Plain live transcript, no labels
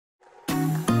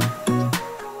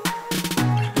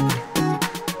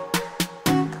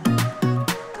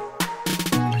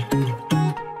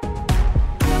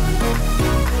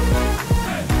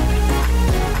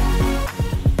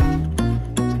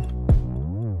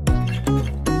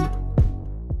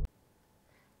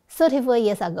34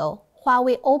 years ago,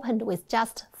 Huawei opened with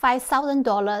just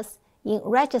 $5,000 in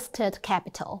registered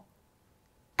capital.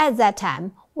 At that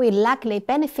time, we likely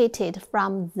benefited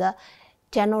from the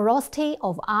generosity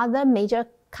of other major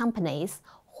companies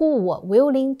who were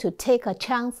willing to take a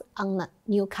chance on a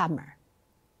newcomer.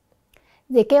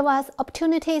 They gave us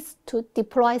opportunities to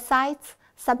deploy sites,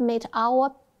 submit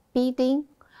our bidding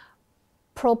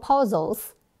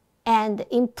proposals, and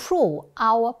improve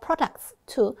our products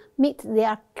to meet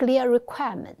their clear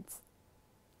requirements.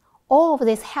 All of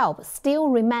this help still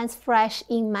remains fresh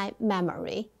in my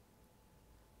memory.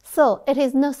 So it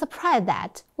is no surprise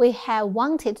that we have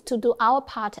wanted to do our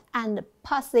part and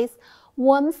pass this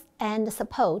warmth and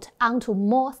support onto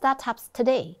more startups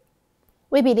today.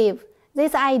 We believe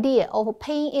this idea of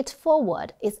paying it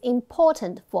forward is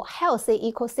important for healthy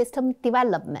ecosystem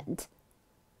development.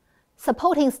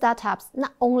 Supporting startups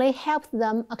not only helps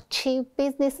them achieve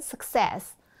business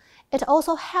success, it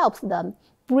also helps them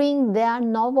bring their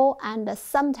novel and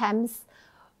sometimes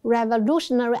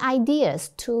revolutionary ideas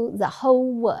to the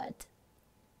whole world.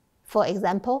 For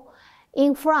example,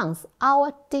 in France,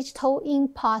 our Digital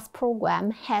Impulse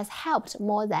program has helped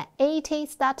more than 80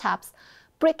 startups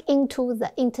break into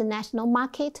the international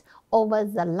market over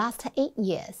the last 8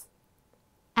 years.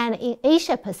 And in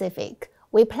Asia Pacific,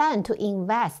 we plan to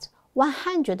invest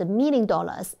 $100 million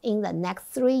in the next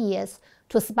 3 years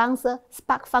to sponsor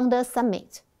Spark Founder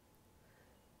Summit.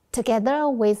 Together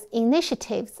with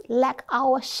initiatives like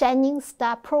our Shining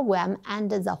Star program and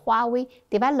the Huawei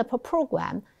Developer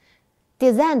Program,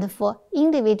 designed for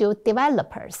individual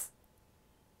developers,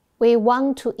 we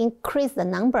want to increase the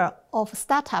number of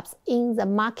startups in the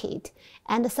market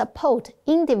and support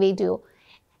individual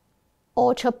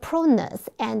entrepreneurs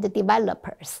and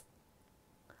developers.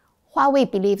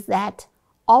 Huawei believes that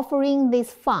offering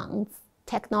these funds,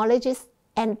 technologies,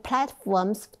 and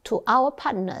platforms to our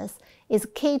partners is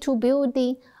key to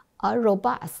building a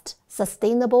robust,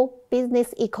 sustainable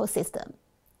business ecosystem.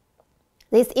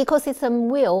 This ecosystem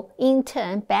will, in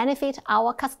turn, benefit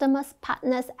our customers,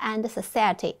 partners, and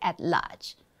society at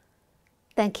large.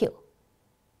 Thank you.